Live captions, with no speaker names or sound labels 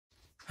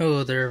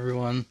Hello there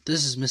everyone,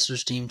 this is Mr.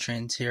 Steam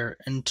Trains here,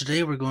 and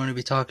today we're going to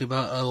be talking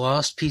about a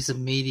lost piece of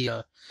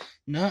media.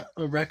 Not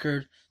a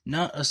record,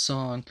 not a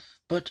song,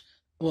 but,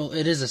 well,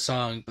 it is a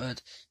song,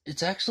 but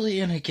it's actually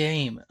in a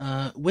game,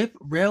 Whip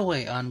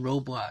Railway on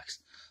Roblox.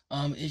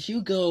 If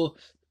you go,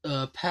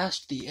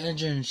 past the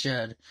engine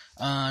shed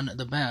on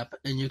the map,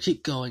 and you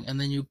keep going, and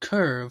then you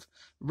curve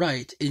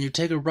right, and you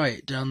take a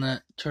right down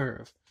that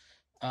curve,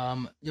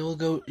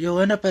 you'll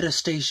end up at a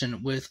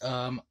station with,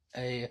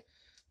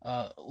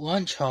 a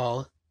lunch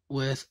hall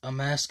with a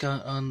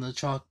mascot on the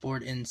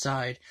chalkboard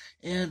inside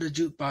and a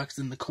jukebox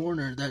in the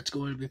corner that's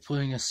going to be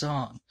playing a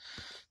song.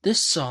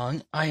 This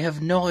song, I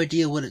have no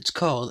idea what it's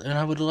called, and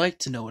I would like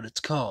to know what it's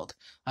called.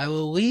 I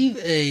will leave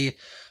a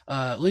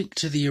link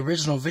to the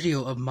original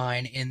video of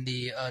mine in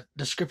the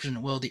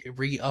description, well, the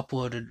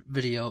re-uploaded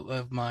video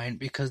of mine,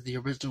 because the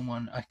original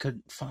one I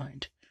couldn't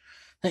find.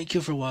 Thank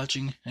you for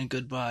watching, and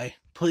goodbye.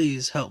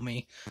 Please help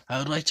me. I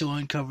would like to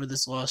uncover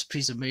this lost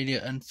piece of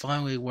media and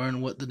finally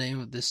learn what the name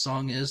of this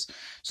song is,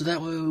 so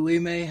that way we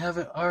may have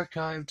it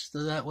archived,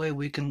 so that way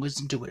we can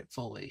listen to it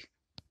fully.